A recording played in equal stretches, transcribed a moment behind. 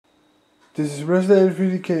This is Resident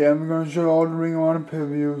 3DK. I'm gonna show all the Ring of Honor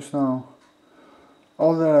PPVs now.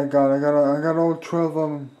 All that I got all 12 of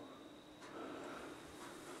them.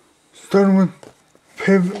 Starting with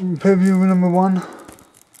PPV number 1.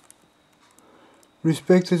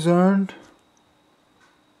 Respect is earned.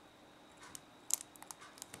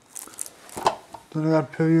 Then I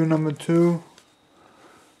got PPV number 2.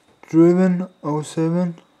 Driven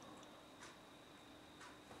 07.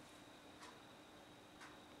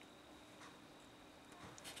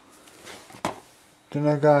 Then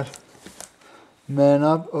I got Man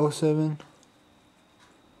Up 07.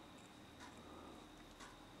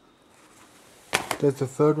 That's the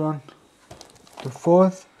third one. The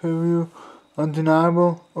fourth PPV,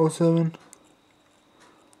 Undeniable 07.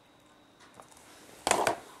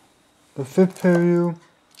 The fifth PPV,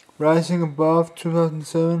 Rising Above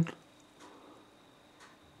 2007.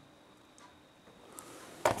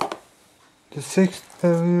 The sixth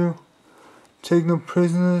PPV, Take No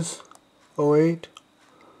Prisoners 08.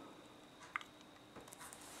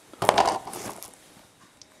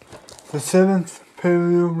 The seventh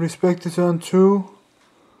PPV, Respect is Earned 2.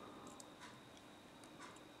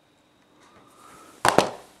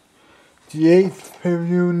 The eighth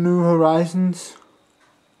PPV, New Horizons.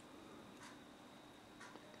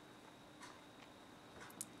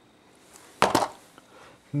 The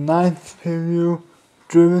ninth PPV,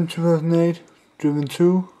 Driven 2008, Driven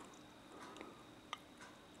 2.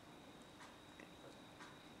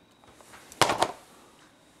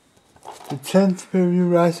 The 10th PPV,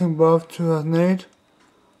 Rising Above 2008.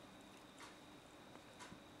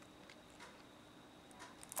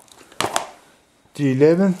 The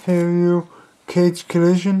 11th PPV, Cage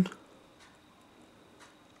Collision.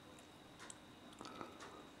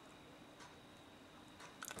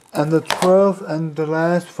 And the 12th and the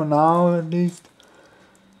last, for now at least,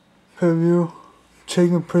 PPV,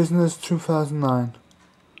 Taking Prisoners 2009.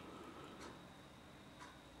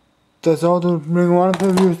 That's all the Ring of Honor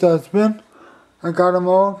PPVs that's been. I got them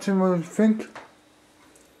all. Tell me what you think.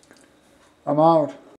 I'm out.